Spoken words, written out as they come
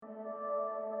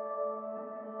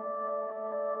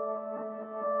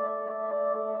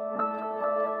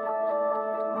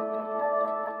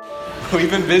we've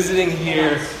been visiting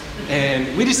here,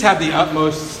 and we just have the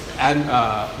utmost, and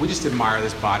we just admire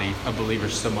this body of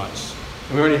believers so much.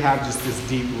 And we already have just this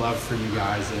deep love for you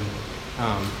guys. And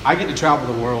I get to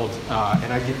travel the world,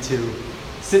 and I get to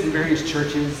sit in various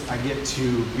churches. I get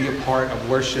to be a part of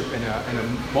worship in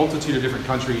a multitude of different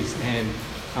countries. And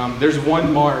there's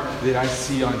one mark that I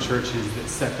see on churches that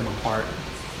set them apart.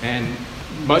 And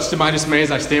much to my dismay,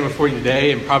 as I stand before you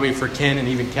today, and probably for Ken and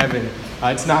even Kevin,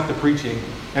 it's not the preaching.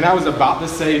 And I was about to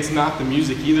say it's not the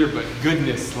music either, but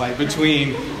goodness, like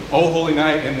between Oh Holy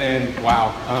Night and then,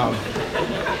 wow.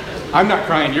 I'm not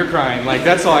crying, you're crying. Like,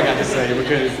 that's all I got to say,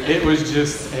 because it was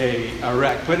just a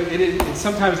wreck. But it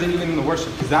sometimes even in the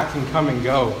worship, because that can come and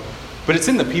go. But it's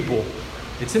in the people.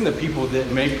 It's in the people that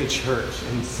make the church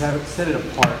and set it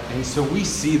apart. And so we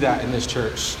see that in this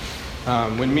church.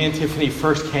 When me and Tiffany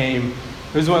first came,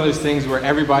 it was one of those things where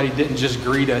everybody didn't just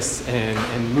greet us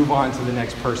and move on to the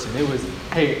next person. It was,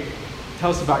 hey, tell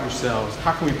us about yourselves.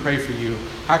 How can we pray for you?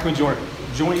 How can we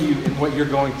join you in what you're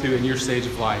going through in your stage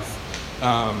of life?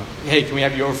 Hey, can we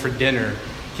have you over for dinner?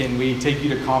 Can we take you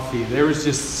to coffee? There was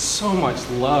just so much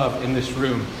love in this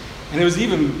room. And it was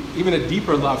even a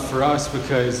deeper love for us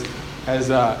because, as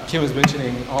Kim was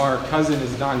mentioning, our cousin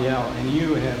is Danielle, and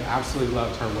you have absolutely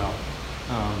loved her well.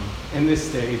 In this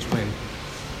stage when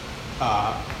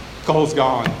Cole's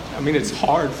gone, I mean, it's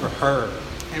hard for her,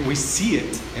 and we see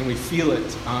it and we feel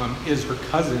it, is her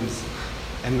cousins,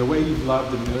 and the way you've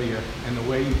loved Amelia and the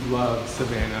way you've loved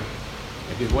Savannah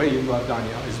and the way you've loved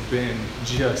Danielle has been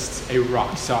just a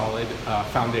rock solid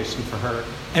foundation for her.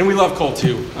 And we love Cole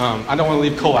too. I don't want to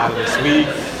leave Cole out of this. We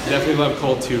definitely love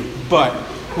Cole too, but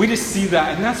we just see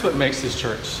that, and that's what makes this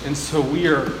church. And so we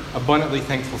are abundantly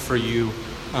thankful for you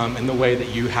and the way that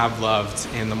you have loved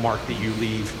and the mark that you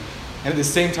leave. And at the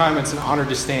same time, it's an honor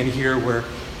to stand here where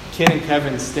Ken and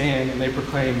Kevin stand and they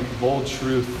proclaim bold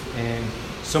truth and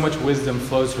so much wisdom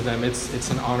flows for them.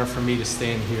 It's an honor for me to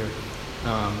stand here.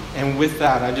 And with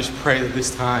that, I just pray that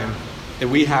this time that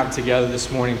we have together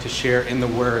this morning to share in the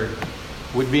Word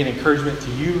would be an encouragement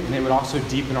to you, and it would also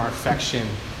deepen our affection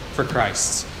for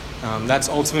Christ. That's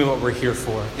ultimately what we're here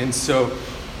for. And so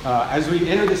as we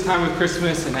enter this time of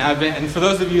Christmas and Advent, and for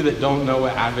those of you that don't know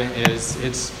what Advent is,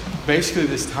 it's basically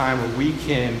this time where we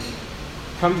can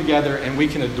come together and we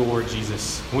can adore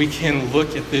Jesus. We can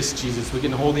look at this Jesus. We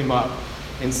can hold him up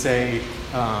and say,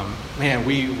 man,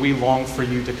 we long for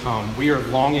you to come. We are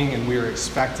longing and we are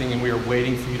expecting and we are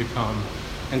waiting for you to come.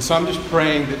 And so I'm just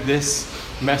praying that this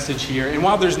message here, and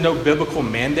while there's no biblical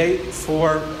mandate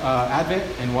for Advent,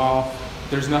 and while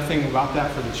there's nothing about that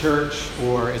for the church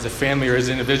or as a family or as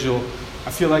an individual,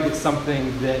 I feel like it's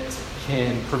something that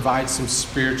can provide some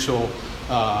spiritual,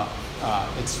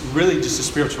 it's really just a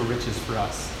spiritual riches for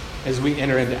us as we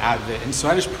enter into Advent. And so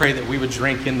I just pray that we would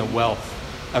drink in the wealth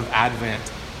of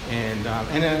Advent. And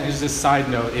as a side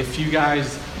note, if you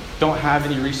guys don't have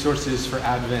any resources for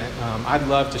Advent, I'd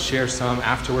love to share some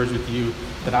afterwards with you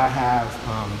that I have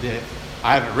that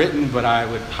I haven't written, but I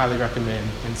would highly recommend.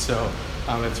 And so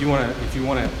if you want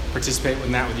to participate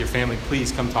in that with your family,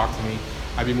 please come talk to me.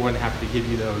 I'd be more than happy to give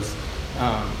you those.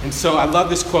 And so I love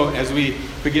this quote as we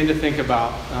begin to think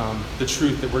about the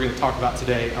truth that we're going to talk about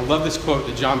today. I love this quote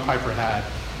that John Piper had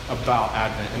about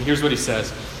Advent. And here's what he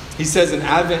says. He says, an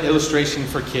Advent illustration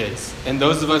for kids and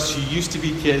those of us who used to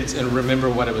be kids and remember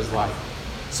what it was like.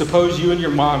 Suppose you and your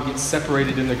mom get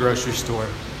separated in the grocery store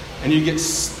and you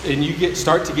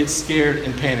start to get scared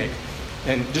and panic.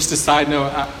 And just a side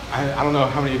note, I don't know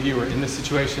how many of you were in this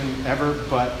situation ever,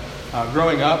 but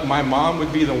growing up, my mom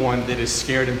would be the one that is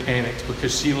scared and panicked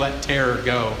because she let terror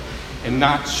go and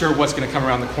not sure what's going to come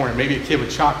around the corner. Maybe a kid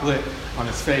with chocolate on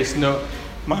his face. No,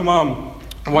 my mom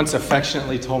once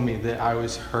affectionately told me that I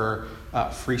was her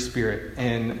free spirit.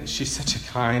 And she's such a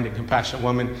kind and compassionate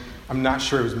woman. I'm not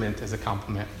sure it was meant as a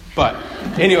compliment. But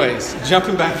anyways,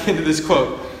 jumping back into this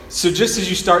quote. So just as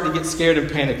you start to get scared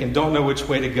and panic and don't know which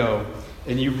way to go,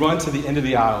 and you run to the end of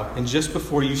the aisle, and just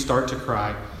before you start to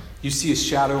cry, you see a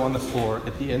shadow on the floor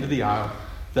at the end of the aisle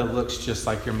that looks just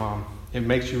like your mom. It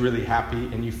makes you really happy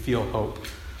and you feel hope.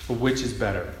 But which is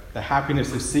better? The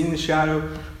happiness of seeing the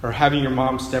shadow or having your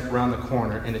mom step around the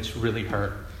corner and it's really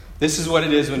her? This is what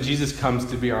it is when Jesus comes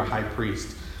to be our high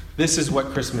priest. This is what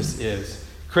Christmas is.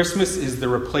 Christmas is the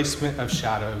replacement of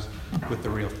shadows with the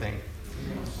real thing.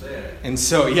 And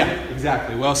so, yeah,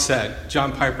 exactly. Well said.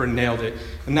 John Piper nailed it.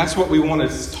 And that's what we want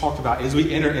to talk about as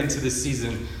we enter into this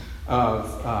season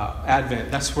of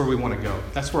Advent. That's where we want to go.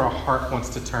 That's where our heart wants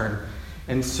to turn.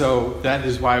 And so that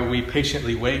is why we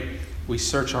patiently wait. We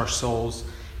search our souls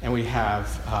and we have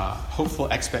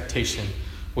hopeful expectation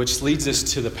which leads us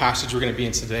to the passage we're going to be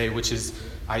in today, which is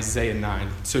Isaiah 9.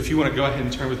 So if you want to go ahead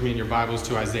and turn with me in your Bibles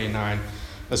to Isaiah 9,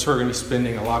 that's where we're going to be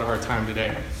spending a lot of our time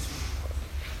today.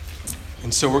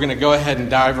 And so we're going to go ahead and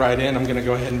dive right in. I'm going to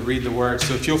go ahead and read the word.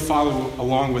 So if you'll follow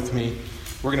along with me,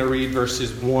 we're going to read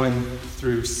verses 1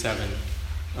 through 7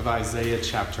 of Isaiah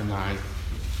chapter 9.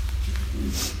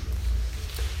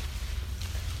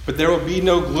 But there will be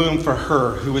no gloom for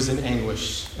her who is in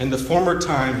anguish. In the former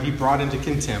time he brought into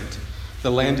contempt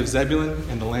the land of Zebulun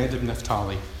and the land of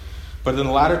Naphtali. But in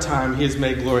the latter time he has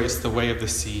made glorious the way of the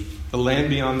sea, the land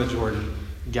beyond the Jordan,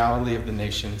 Galilee of the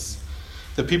nations.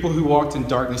 The people who walked in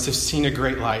darkness have seen a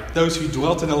great light. Those who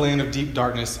dwelt in a land of deep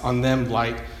darkness, on them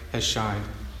light has shined.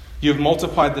 You have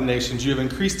multiplied the nations. You have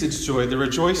increased its joy. They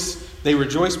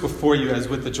rejoice before you as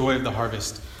with the joy of the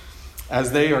harvest,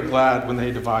 as they are glad when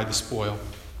they divide the spoil.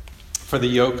 For the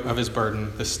yoke of his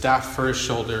burden, the staff for his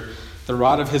shoulder, the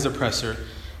rod of his oppressor,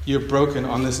 you have broken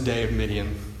on this day of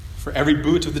Midian. For every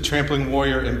boot of the trampling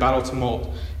warrior in battle tumult,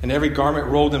 and every garment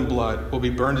rolled in blood will be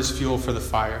burned as fuel for the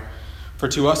fire. For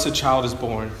to us a child is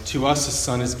born, to us a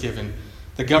son is given.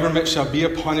 The government shall be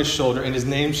upon his shoulder, and his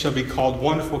name shall be called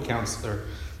Wonderful Counselor,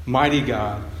 Mighty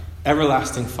God,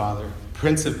 Everlasting Father,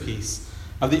 Prince of Peace.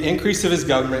 Of the increase of his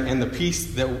government and the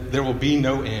peace that there will be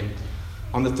no end.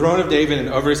 On the throne of David and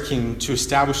over his kingdom, to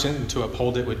establish it and to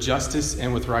uphold it with justice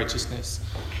and with righteousness,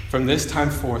 from this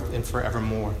time forth and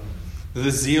forevermore.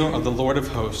 The zeal of the Lord of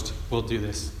hosts will do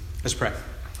this. Let's pray.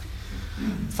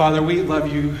 Father, we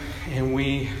love you and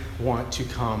we want to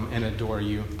come and adore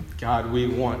you. God, we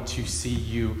want to see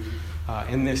you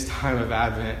in this time of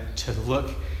Advent, to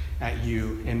look at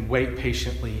you and wait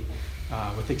patiently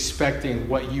with expecting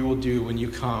what you will do when you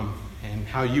come and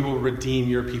how you will redeem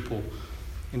your people.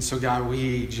 And so, God,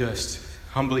 we just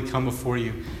humbly come before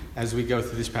you as we go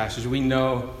through this passage. We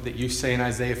know that you say in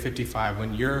Isaiah 55,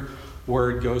 when your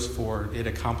word goes forward, it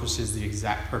accomplishes the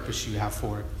exact purpose you have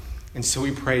for it. And so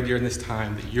we pray during this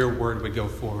time that your word would go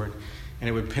forward and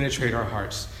it would penetrate our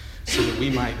hearts so that we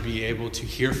might be able to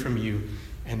hear from you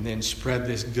and then spread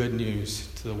this good news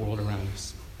to the world around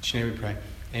us. In your name we pray.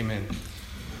 Amen.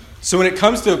 So when it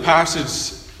comes to a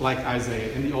passage like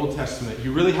Isaiah in the Old Testament,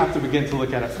 you really have to begin to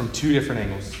look at it from two different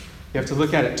angles. You have to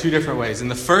look at it two different ways. And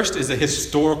the first is a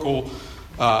historical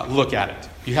look at it.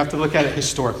 You have to look at it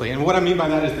historically. And what I mean by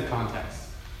that is the context.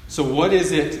 So what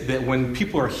is it that when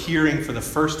people are hearing for the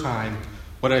first time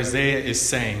what Isaiah is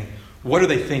saying, what are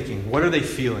they thinking? What are they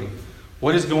feeling?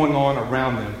 What is going on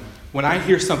around them? When I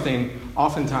hear something,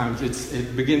 oftentimes I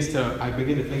begin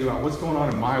to think about what's going on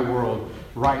in my world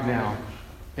right now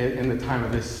in the time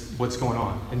of this, what's going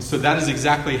on. And so that is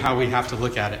exactly how we have to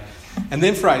look at it. And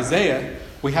then for Isaiah,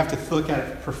 we have to look at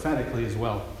it prophetically as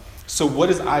well. So what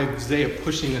is Isaiah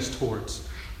pushing us towards?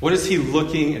 What is he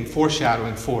looking and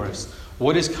foreshadowing for us?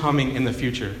 What is coming in the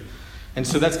future? And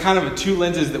so that's kind of two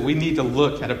lenses that we need to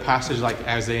look at a passage like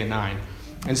Isaiah 9.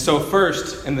 And so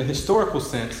first, in the historical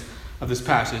sense of this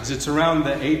passage, it's around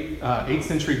the 8th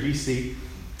century BC.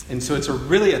 And so it's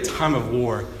really a time of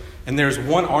war. And there's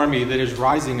one army that is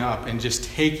rising up and just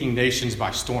taking nations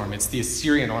by storm. It's the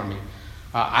Assyrian army.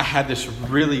 I had this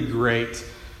really great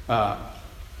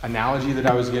analogy that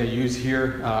I was going to use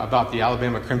here about the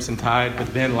Alabama Crimson Tide.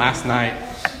 But then last night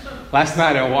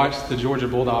I watched the Georgia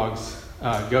Bulldogs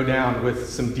go down with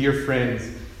some dear friends,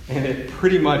 and it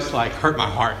pretty much hurt my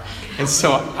heart. And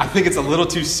so I think it's a little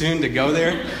too soon to go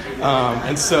there.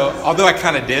 And so although I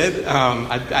kind of did,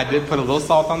 I did put a little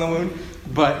salt on the wound.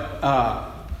 But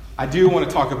I do want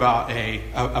to talk about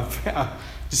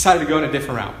decided to go in a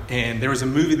different route. And there was a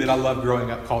movie that I loved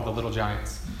growing up called The Little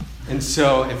Giants. And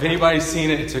so if anybody's seen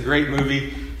it, it's a great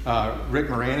movie. Rick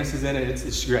Moranis is in it.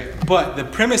 It's great. But the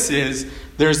premise is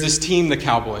there's this team, the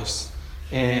Cowboys,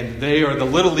 and they are the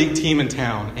little league team in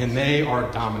town, and they are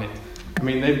dominant. I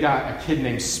mean, they've got a kid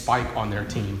named Spike on their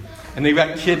team, and they've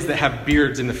got kids that have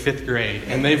beards in the 5th grade,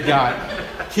 and they've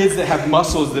got kids that have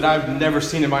muscles that I've never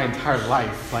seen in my entire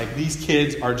life. Like, these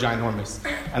kids are ginormous.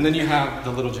 And then you have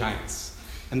the Little Giants,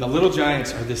 and the Little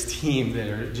Giants are this team that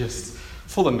are just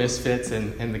full of misfits,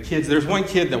 and the kids. There's one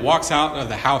kid that walks out of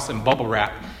the house in bubble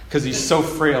wrap because he's so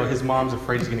frail, his mom's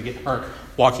afraid he's going to get hurt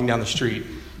walking down the street.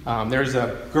 There's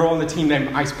a girl on the team named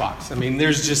Icebox. I mean,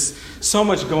 there's just so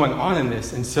much going on in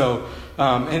this. And so,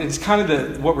 and it's kind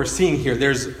of what we're seeing here.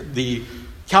 There's the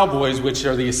Cowboys, which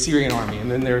are the Assyrian army, and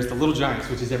then there's the Little Giants,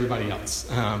 which is everybody else.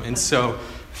 And so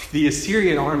the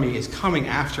Assyrian army is coming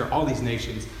after all these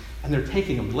nations, and they're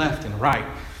taking them left and right.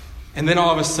 And then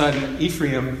all of a sudden,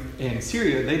 Ephraim and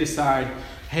Syria, they decide,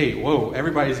 hey, whoa,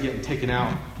 everybody's getting taken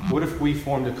out. What if we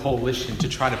formed a coalition to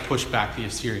try to push back the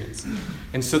Assyrians?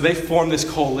 And so they formed this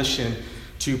coalition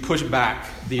to push back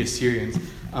the Assyrians.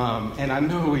 And I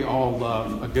know we all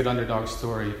love a good underdog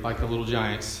story like the Little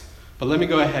Giants, but let me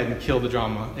go ahead and kill the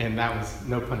drama, and that was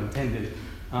no pun intended.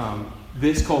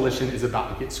 This coalition is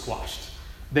about to get squashed.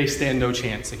 They stand no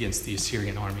chance against the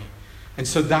Assyrian army. And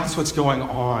so that's what's going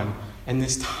on in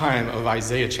this time of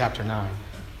Isaiah chapter 9.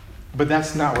 But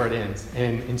that's not where it ends.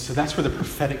 And so that's where the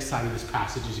prophetic side of this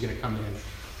passage is going to come in.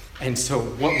 And so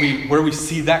where we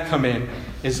see that come in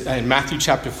is in Matthew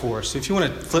chapter 4. So if you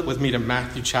want to flip with me to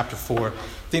Matthew chapter 4, I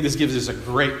think this gives us a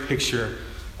great picture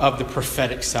of the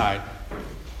prophetic side.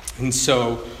 And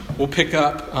so we'll pick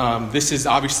up, this is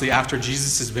obviously after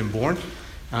Jesus has been born.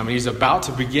 And he's about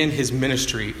to begin his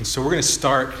ministry. And so we're going to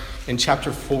start in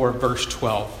chapter 4, verse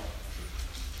 12.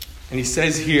 And he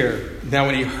says here, "Now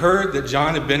when he heard that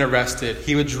John had been arrested,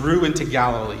 he withdrew into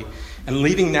Galilee. And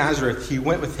leaving Nazareth, he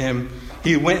went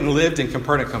and lived in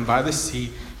Capernaum by the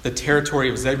sea, the territory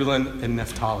of Zebulun and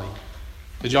Naphtali."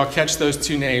 Did y'all catch those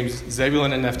two names,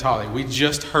 Zebulun and Naphtali? We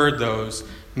just heard those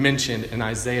mentioned in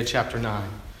Isaiah chapter 9.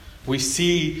 We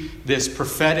see this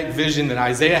prophetic vision that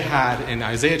Isaiah had in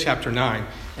Isaiah chapter 9,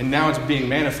 and now it's being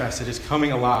manifested. It's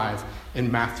coming alive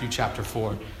in Matthew chapter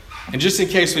 4. And just in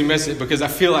case we miss it, because I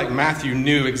feel like Matthew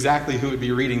knew exactly who would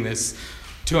be reading this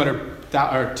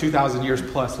 2,000 years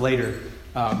plus later,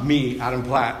 me, Adam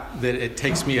Platt, that it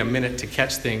takes me a minute to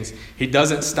catch things. He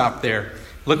doesn't stop there.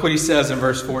 Look what he says in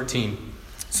verse 14.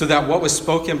 "So that what was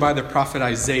spoken by the prophet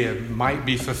Isaiah might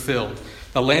be fulfilled.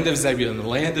 The land of Zebulun, the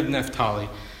land of Naphtali,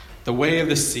 the way of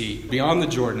the sea, beyond the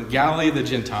Jordan, Galilee of the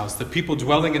Gentiles, the people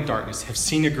dwelling in darkness have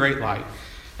seen a great light.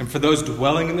 And for those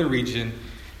dwelling in the region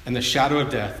and the shadow of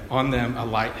death, on them a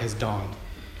light has dawned."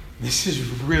 This is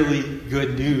really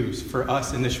good news for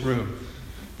us in this room.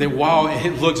 That while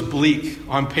it looks bleak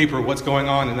on paper what's going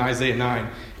on in Isaiah 9,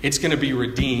 it's going to be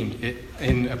redeemed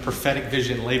in a prophetic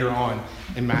vision later on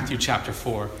in Matthew chapter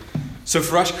 4. So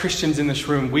for us Christians in this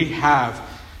room, we have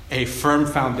a firm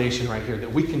foundation right here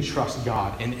that we can trust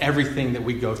God in everything that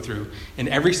we go through. In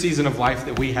every season of life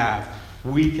that we have,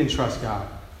 we can trust God.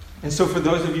 And so for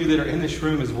those of you that are in this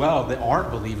room as well that aren't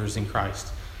believers in Christ,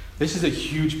 this is a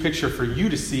huge picture for you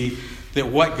to see that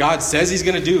what God says he's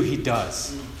going to do, he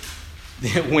does.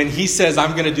 That when he says,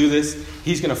 I'm going to do this,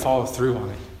 he's going to follow through on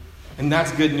it. And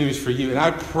that's good news for you. And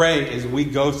I pray as we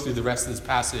go through the rest of this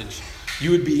passage,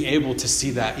 you would be able to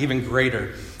see that even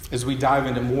greater as we dive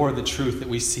into more of the truth that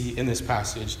we see in this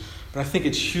passage. But I think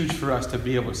it's huge for us to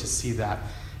be able to see that.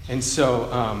 And so,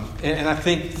 and I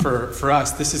think for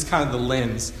us, this is kind of the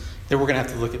lens that we're going to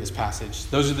have to look at this passage.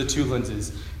 Those are the two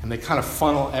lenses, and they kind of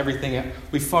funnel everything.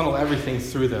 We funnel everything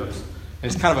through those.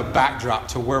 And it's kind of a backdrop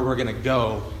to where we're going to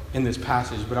go in this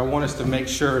passage. But I want us to make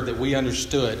sure that we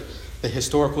understood the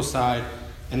historical side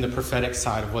and the prophetic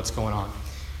side of what's going on.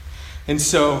 And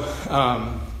so,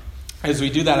 as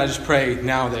we do that, I just pray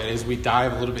now that as we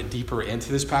dive a little bit deeper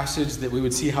into this passage, that we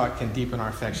would see how it can deepen our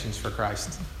affections for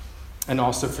Christ and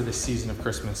also for this season of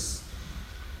Christmas.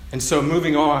 And so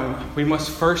moving on, we must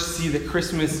first see that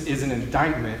Christmas is an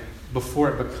indictment before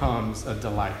it becomes a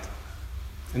delight.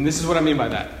 And this is what I mean by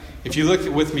that. If you look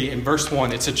with me in verse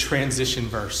 1, it's a transition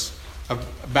verse.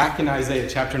 Back in Isaiah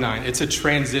chapter 9, it's a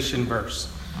transition verse.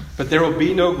 "But there will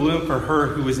be no gloom for her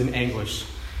who is in anguish.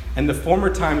 And the former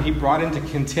time he brought into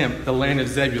contempt the land of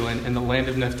Zebulun and the land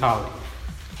of Naphtali."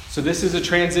 So this is a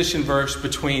transition verse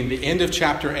between the end of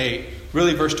chapter 8,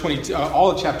 really verse 22,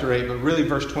 all of chapter 8, but really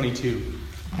verse 22.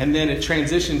 And then it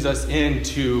transitions us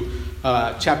into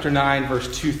chapter 9, verse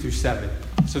 2 through 7.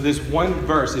 So this one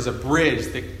verse is a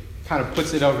bridge that kind of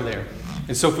puts it over there.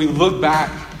 And so if we look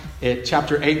back at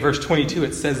chapter 8, verse 22,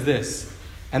 it says this: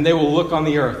 "And they will look on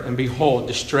the earth and behold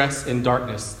distress and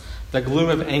darkness, the gloom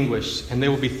of anguish, and they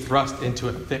will be thrust into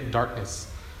a thick darkness."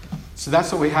 So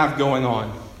that's what we have going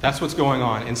on. That's what's going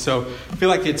on. And so I feel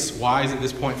like it's wise at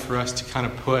this point for us to kind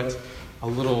of put a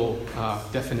little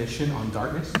definition on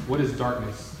darkness. What is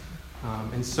darkness?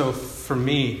 And so for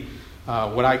me,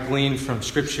 what I glean from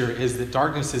Scripture is that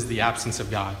darkness is the absence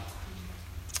of God.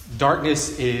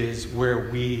 Darkness is where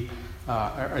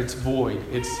it's void,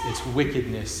 it's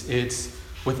wickedness, it's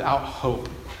without hope.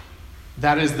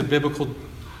 That is the biblical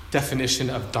definition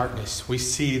of darkness. We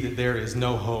see that there is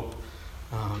no hope.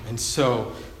 And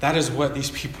so that is what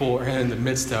these people are in the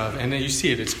midst of. And then you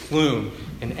see it, it's gloom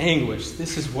and anguish.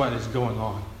 This is what is going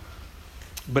on.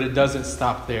 But it doesn't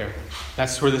stop there.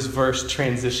 That's where this verse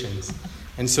transitions.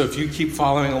 And so if you keep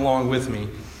following along with me,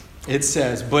 it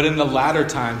says, "But in the latter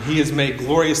time he has made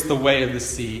glorious the way of the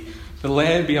sea, the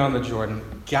land beyond the Jordan,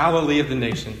 Galilee of the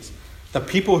nations. The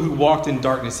people who walked in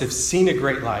darkness have seen a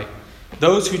great light.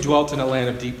 Those who dwelt in a land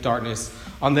of deep darkness,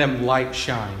 on them light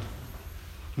shined."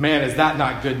 Man, is that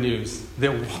not good news?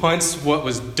 That once what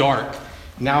was dark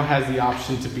now has the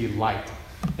option to be light.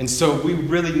 And so we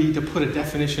really need to put a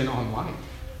definition on light.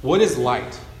 What is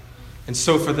light? And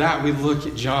so for that, we look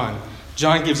at John.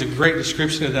 John gives a great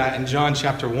description of that in John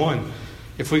chapter 1.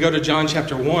 If we go to John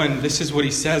chapter 1, this is what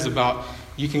he says about,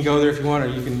 you can go there if you want, or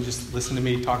you can just listen to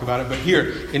me talk about it. But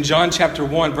here, in John chapter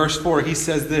 1, verse 4, he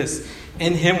says this,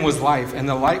 "In him was life, and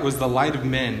the light was the light of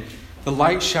men. The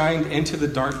light shined into the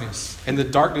darkness, and the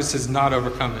darkness has not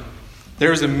overcome it.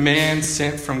 There is a man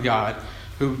sent from God,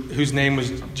 whose name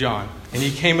was John, and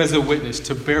he came as a witness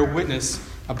to bear witness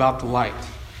about the light,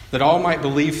 that all might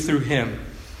believe through him.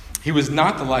 He was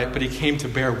not the light, but he came to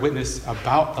bear witness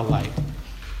about the light."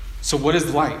 So what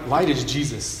is light? Light is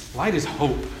Jesus. Light is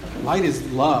hope. Light is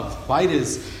love. Light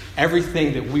is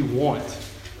everything that we want.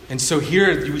 And so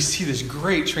here we see this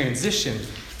great transition.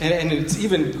 And it's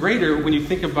even greater when you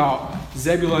think about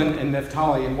Zebulun and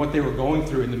Naphtali and what they were going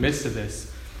through in the midst of this.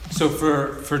 So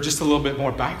for just a little bit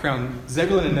more background,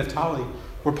 Zebulun and Naphtali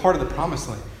were part of the promised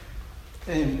land.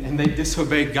 And they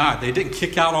disobeyed God. They didn't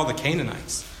kick out all the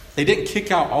Canaanites. They didn't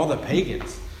kick out all the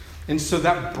pagans. And so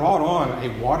that brought on a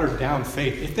watered down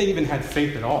faith, if they even had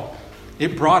faith at all.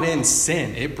 It brought in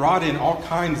sin. It brought in all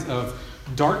kinds of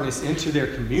darkness into their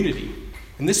community.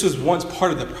 And this was once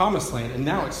part of the promised land, and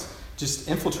now it's just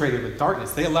infiltrated with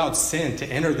darkness. They allowed sin to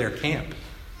enter their camp.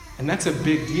 And that's a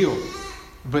big deal.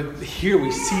 But here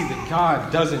we see that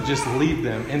God doesn't just leave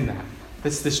them in that.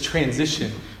 It's this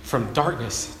transition from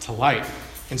darkness to light.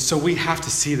 And so we have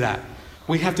to see that.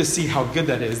 We have to see how good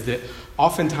that is, that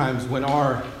oftentimes when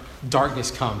our darkness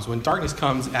comes, when darkness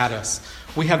comes at us,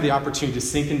 we have the opportunity to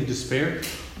sink into despair,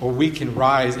 or we can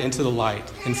rise into the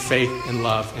light in faith and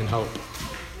love and hope.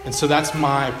 And so that's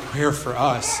my prayer for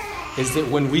us, is that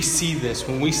when we see this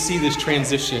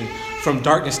transition from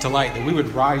darkness to light, that we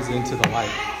would rise into the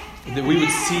light, that we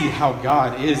would see how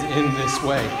God is in this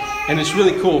way. And it's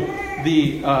really cool.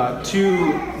 The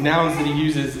two nouns that he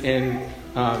uses in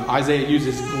Isaiah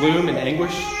uses gloom and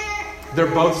anguish. They're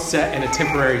both set in a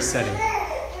temporary setting.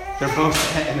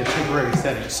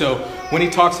 So when he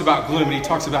talks about gloom and he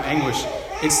talks about anguish,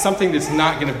 it's something that's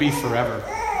not going to be forever.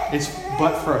 It's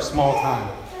but for a small time.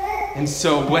 And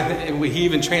so when he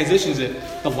even transitions it,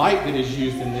 the light that is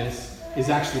used in this is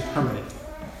actually permanent.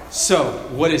 So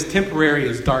what is temporary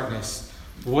is darkness.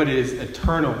 What is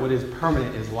eternal, what is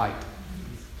permanent is light.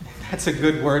 That's a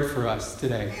good word for us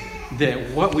today.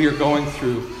 That what we are going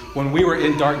through, when we were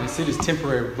in darkness, it is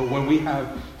temporary. But when we have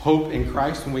hope in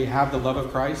Christ, when we have the love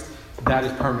of Christ, that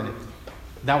is permanent.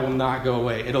 That will not go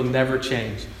away. It'll never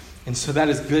change. And so that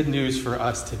is good news for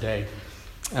us today.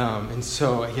 And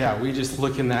so, we just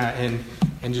look in that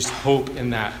and just hope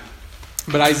in that.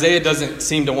 But Isaiah doesn't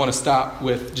seem to want to stop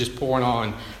with just pouring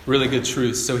on really good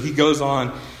truths. So he goes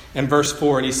on in verse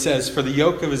 4 and he says, "For the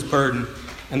yoke of his burden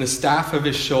and the staff of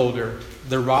his shoulder,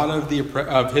 the rod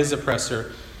of his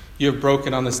oppressor, you have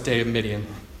broken on this day of Midian."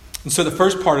 And so the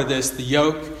first part of this, the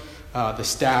yoke, the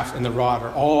staff, and the rod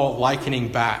are all likening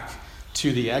back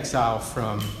to the exile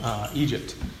from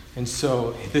Egypt. And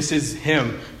so this is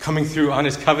him coming through on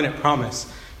his covenant promise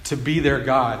to be their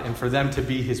God and for them to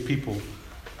be his people.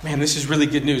 Man, this is really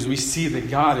good news. We see that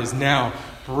God is now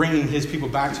bringing his people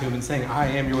back to him and saying,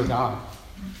 "I am your God."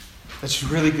 That's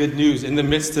really good news. In the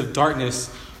midst of darkness,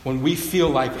 when we feel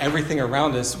like everything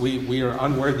around us, we are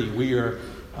unworthy.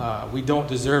 We don't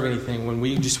deserve anything. When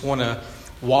we just want to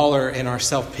waller in our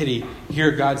self-pity,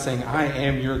 hear God saying, "I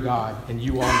am your God and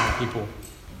you are my people."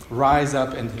 Rise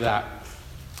up into that.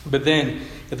 But then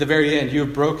at the very end, you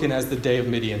have broken as the day of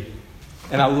Midian.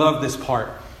 And I love this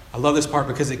part. I love this part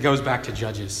because it goes back to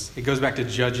Judges. It goes back to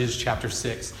Judges chapter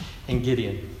 6 and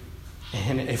Gideon.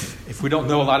 And if we don't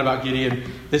know a lot about Gideon,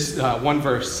 this one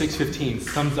verse, 6:15,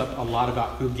 sums up a lot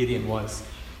about who Gideon was.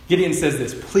 Gideon says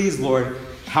this, "Please, Lord,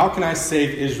 how can I save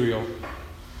Israel?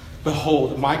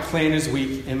 Behold, my clan is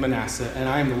weak in Manasseh, and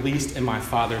I am the least in my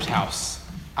father's house."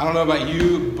 I don't know about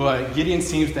you, but Gideon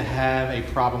seems to have a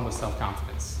problem with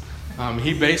self-confidence.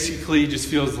 He basically just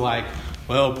feels like,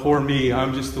 well, poor me,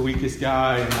 I'm just the weakest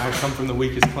guy, and I come from the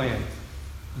weakest clan.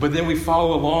 But then we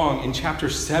follow along in chapter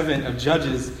 7 of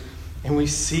Judges, and we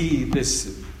see this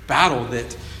battle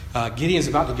that Gideon's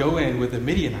about to go in with the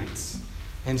Midianites.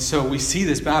 And so we see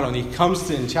this battle, and he comes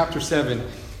to, in chapter 7,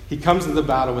 he comes to the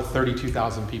battle with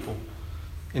 32,000 people.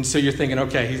 And so you're thinking,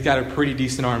 okay, he's got a pretty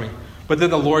decent army. But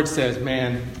then the Lord says,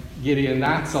 "Man, Gideon,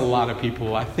 that's a lot of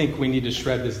people. I think we need to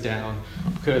shred this down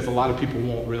because a lot of people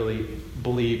won't really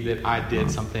believe that I did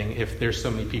something if there's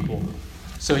so many people."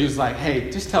 So he was like,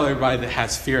 "Hey, just tell everybody that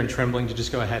has fear and trembling to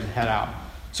just go ahead and head out."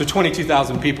 So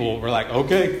 22,000 people were like,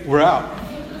 "Okay, we're out."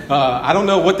 I don't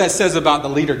know what that says about the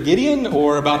leader Gideon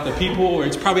or about the people, or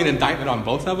it's probably an indictment on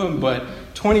both of them, but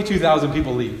 22,000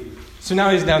 people leave. So now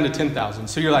he's down to 10,000.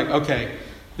 So you're like, okay,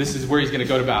 this is where he's going to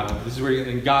go to battle. This is where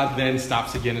and God then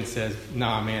stops again and says,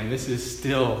 nah, man, this is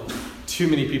still too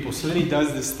many people. So then he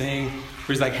does this thing where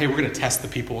he's like, hey, we're going to test the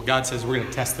people. God says we're going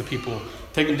to test the people.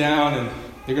 Take them down, and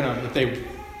they're going to, if they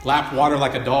lap water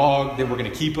like a dog, then we're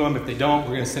going to keep them. If they don't,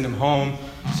 we're going to send them home.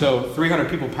 So 300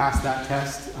 people passed that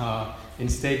test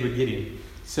and stayed with Gideon.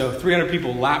 So 300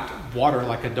 people lapped water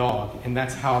like a dog, and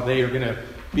that's how they are going to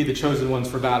be the chosen ones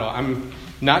for battle. I'm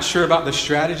not sure about the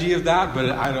strategy of that,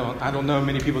 but I don't know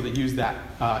many people that use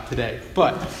that today.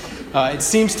 But it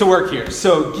seems to work here.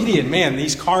 So Gideon, man,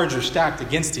 these cards are stacked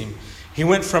against him. He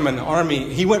went from an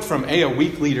army, he went from a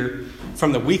weak leader,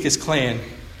 from the weakest clan,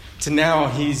 to now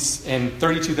he's in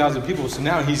 32,000 people. So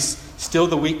now he's still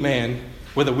the weak man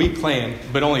with a weak clan,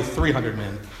 but only 300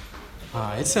 men.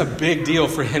 It's a big deal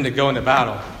for him to go into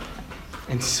battle.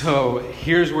 And so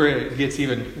here's where it gets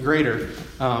even greater.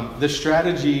 The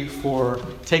strategy for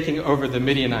taking over the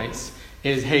Midianites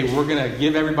is, hey, we're going to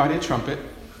give everybody a trumpet,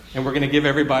 and we're going to give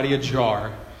everybody a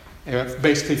jar,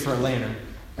 basically for a lantern,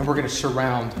 and we're going to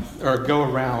surround or go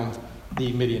around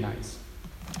the Midianites.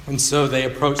 And so they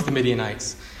approach the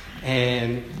Midianites,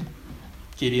 and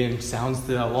Gideon sounds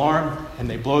the alarm, and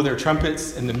they blow their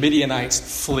trumpets, and the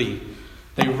Midianites flee.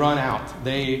 They run out.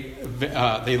 They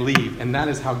leave. And that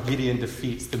is how Gideon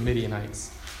defeats the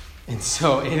Midianites. And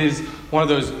so it is one of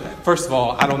those, first of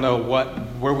all, I don't know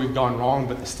where we've gone wrong,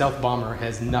 but the stealth bomber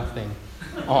has nothing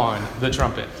on the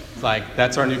trumpet. Like,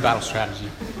 that's our new battle strategy.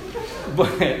 But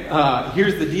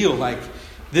here's the deal. Like,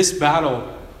 this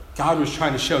battle, God was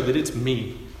trying to show that it's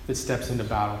me that steps into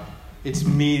battle. It's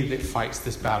me that fights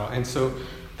this battle. And so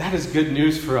that is good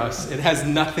news for us. It has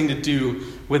nothing to do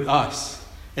with us.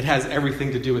 It has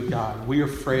everything to do with God. We are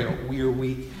frail. We are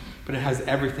weak. But it has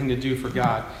everything to do for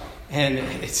God. And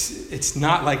it's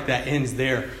not like that ends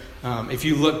there. If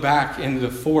you look back in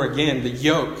the 4 again, the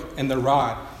yoke and the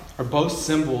rod are both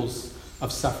symbols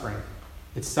of suffering.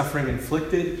 It's suffering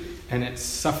inflicted, and it's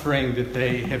suffering that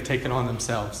they have taken on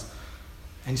themselves.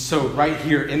 And so right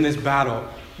here in this battle,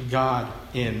 God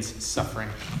ends suffering.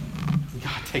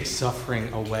 God takes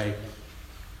suffering away.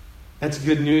 That's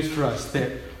good news for us,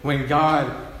 that when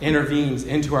God intervenes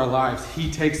into our lives,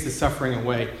 he takes the suffering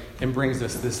away and brings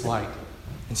us this light.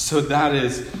 And so that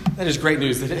is great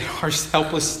news, that in our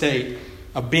helpless state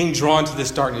of being drawn to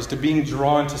this darkness, to being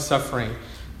drawn to suffering,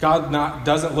 God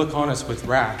doesn't look on us with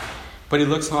wrath, but he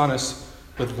looks on us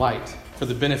with light for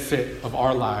the benefit of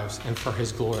our lives and for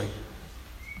his glory.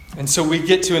 And so we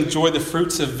get to enjoy the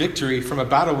fruits of victory from a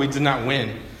battle we did not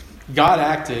win. God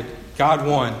acted, God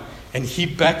won, and he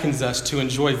beckons us to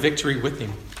enjoy victory with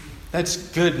him. That's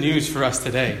good news for us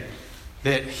today,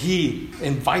 that he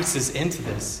invites us into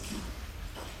this.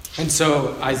 And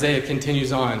so Isaiah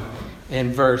continues on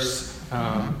in verse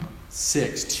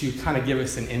 6 to kind of give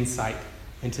us an insight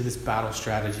into this battle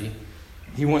strategy.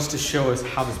 He wants to show us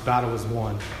how this battle was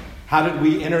won. How did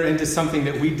we enter into something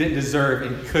that we didn't deserve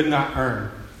and could not earn?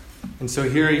 And so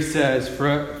here he says,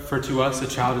 For to us a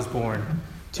child is born,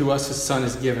 to us a son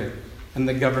is given, and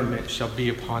the government shall be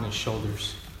upon his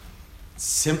shoulders.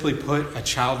 Simply put, a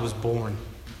child was born.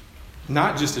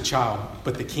 Not just a child,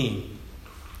 but the king.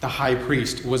 The high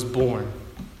priest was born.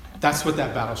 That's what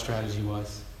that battle strategy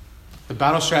was. The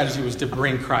battle strategy was to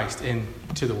bring Christ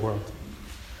into the world.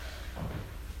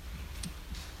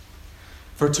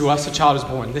 For to us a child is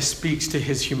born. This speaks to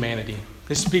his humanity.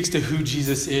 This speaks to who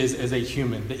Jesus is as a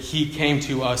human, that he came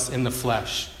to us in the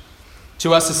flesh.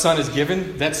 To us a son is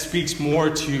given. That speaks more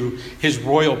to his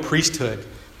royal priesthood.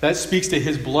 That speaks to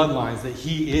his bloodlines, that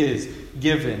he is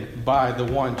given by the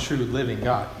one true living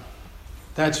God.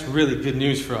 That's really good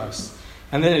news for us.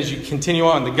 And then as you continue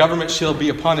on, the government shall be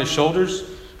upon his shoulders.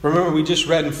 Remember, we just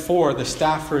read in 4, the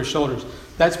staff for his shoulders.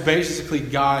 That's basically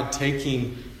God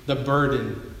taking the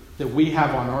burden that we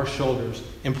have on our shoulders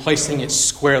and placing it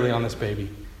squarely on this baby.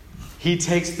 He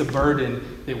takes the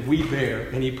burden that we bear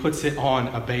and he puts it on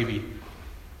a baby.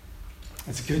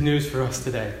 That's good news for us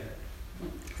today.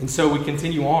 And so we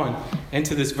continue on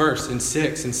into this verse in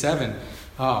 6 and 7.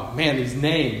 Oh man, these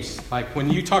names. Like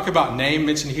when you talk about name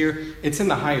mentioned here, it's in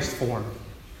the highest form.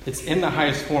 It's in the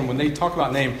highest form. When they talk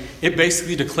about name, it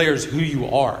basically declares who you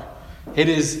are. It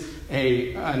is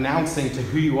a announcing to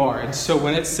who you are. And so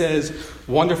when it says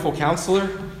Wonderful Counselor,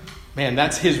 man,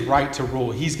 that's his right to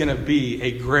rule. He's going to be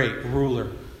a great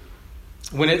ruler.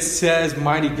 When it says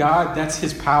Mighty God, that's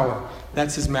his power.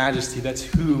 That's his majesty. That's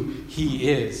who he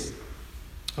is.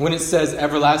 When it says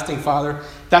everlasting Father,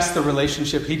 that's the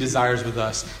relationship he desires with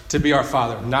us, to be our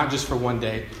Father, not just for one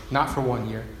day, not for 1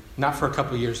 year, not for a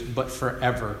couple of years, but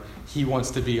forever. He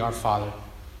wants to be our Father.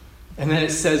 And then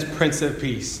it says Prince of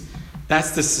Peace.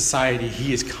 That's the society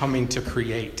he is coming to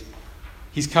create.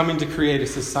 He's coming to create a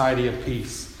society of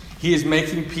peace. He is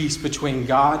making peace between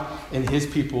God and his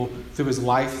people through his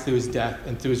life, through his death,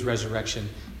 and through his resurrection.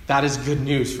 That is good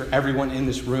news for everyone in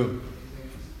this room.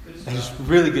 That is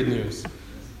really good news.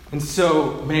 And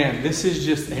so, man, this is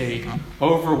just a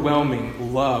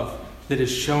overwhelming love that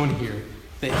is shown here.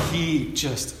 That he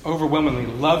just overwhelmingly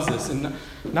loves us. And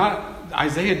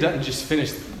Isaiah doesn't just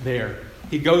finish there.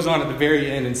 He goes on at the very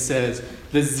end and says,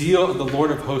 the zeal of the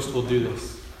Lord of hosts will do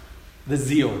this. The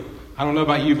zeal. I don't know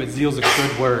about you, but zeal is a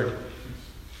good word.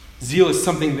 Zeal is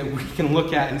something that we can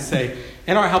look at and say,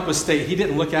 in our helpless state, he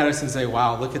didn't look at us and say,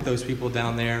 wow, look at those people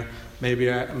down there. Maybe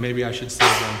I should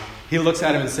save them. He looks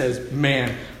at him and says,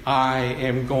 man, I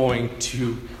am going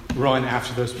to run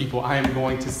after those people. I am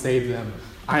going to save them.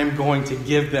 I am going to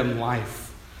give them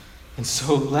life. And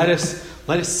so let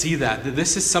us see that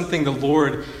this is something the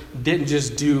Lord didn't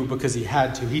just do because he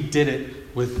had to. He did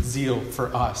it with zeal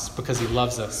for us because he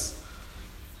loves us.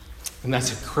 And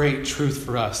that's a great truth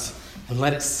for us. And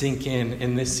let it sink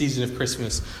in this season of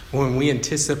Christmas when we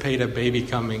anticipate a baby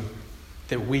coming,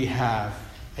 that we have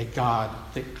a God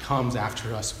that comes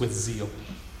after us with zeal.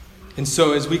 And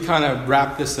so as we kind of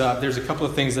wrap this up, there's a couple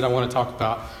of things that I want to talk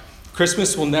about.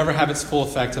 Christmas will never have its full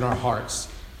effect in our hearts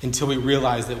until we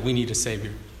realize that we need a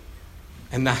Savior.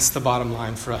 And that's the bottom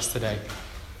line for us today.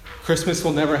 Christmas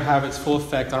will never have its full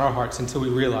effect on our hearts until we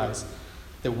realize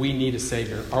that we need a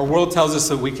Savior. Our world tells us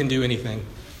that we can do anything.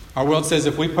 Our world says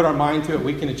if we put our mind to it,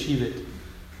 we can achieve it.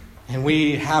 And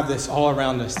we have this all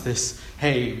around us, this,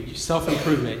 hey,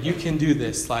 self-improvement. You can do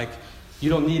this. Like, you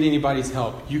don't need anybody's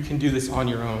help. You can do this on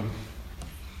your own.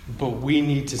 But we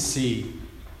need to see,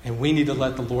 and we need to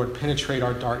let the Lord penetrate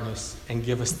our darkness and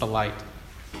give us the light.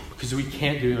 Because we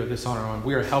can't do this on our own.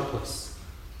 We are helpless.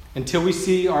 Until we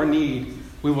see our need,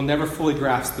 we will never fully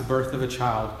grasp the birth of a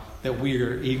child that we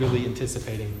are eagerly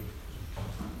anticipating.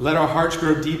 Let our hearts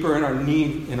grow deeper in our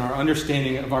need and our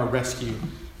understanding of our rescue.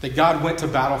 That God went to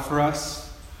battle for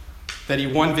us, that he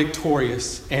won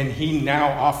victorious, and he now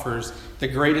offers the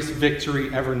greatest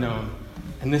victory ever known.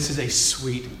 And this is a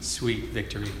sweet, sweet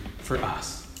victory for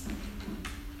us.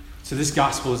 So this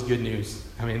gospel is good news.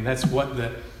 I mean, that's what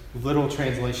the literal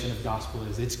translation of gospel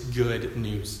is. It's good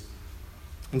news.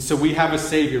 And so we have a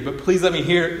Savior. But please let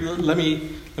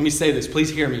me say this.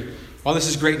 Please hear me. While this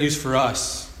is great news for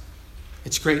us,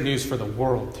 it's great news for the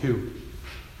world too.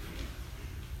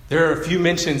 There are a few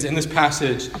mentions in this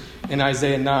passage in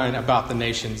Isaiah 9 about the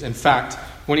nations. In fact,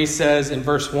 when he says in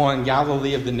verse 1,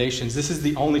 Galilee of the nations, this is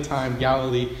the only time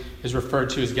Galilee is referred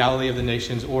to as Galilee of the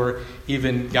nations or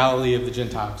even Galilee of the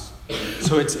Gentiles.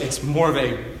 So it's more of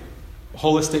a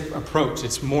holistic approach.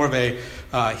 It's more of a,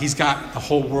 he's got the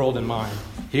whole world in mind.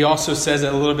 He also says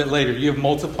it a little bit later, you have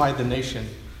multiplied the nation.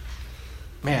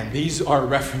 Man, these are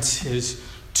references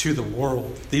to the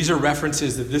world. These are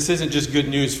references that this isn't just good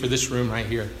news for this room right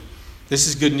here. This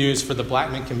is good news for the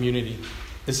Blackman community.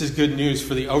 This is good news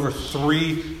for the over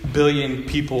 3 billion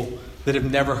people that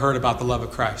have never heard about the love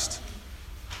of Christ.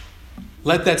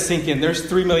 Let that sink in. There's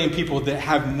 3 million people that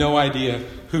have no idea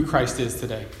who Christ is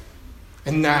today.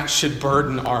 And that should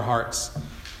burden our hearts.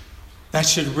 That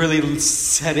should really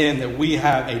set in that we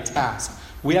have a task.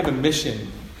 We have a mission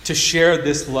to share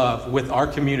this love with our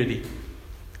community.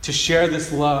 To share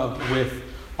this love with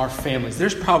our families.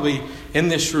 There's probably in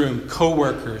this room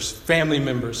coworkers, family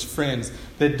members, friends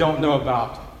that don't know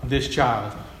about this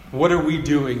child. What are we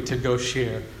doing to go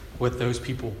share with those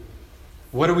people?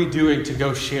 What are we doing to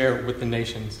go share with the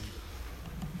nations?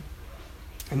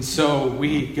 And so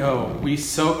we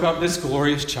soak up this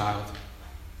glorious child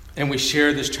and we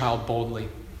share this child boldly.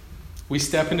 We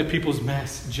step into people's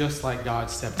mess just like God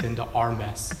stepped into our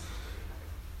mess.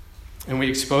 And we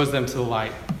expose them to the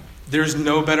light. There's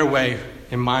no better way,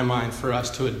 in my mind, for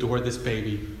us to adore this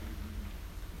baby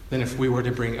than if we were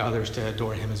to bring others to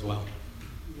adore him as well.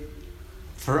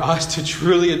 For us to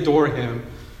truly adore him,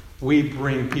 we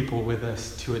bring people with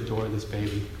us to adore this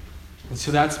baby. And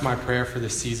so that's my prayer for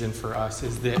this season for us,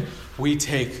 is that we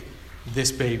take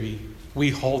this baby, we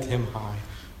hold him high,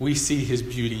 we see his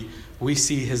beauty, we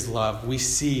see his love, we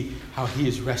see how he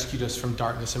has rescued us from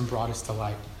darkness and brought us to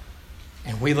light.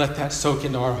 And we let that soak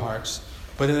into our hearts.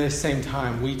 But at the same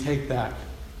time, we take that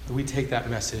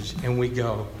message and we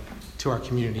go to our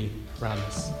community around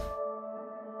us.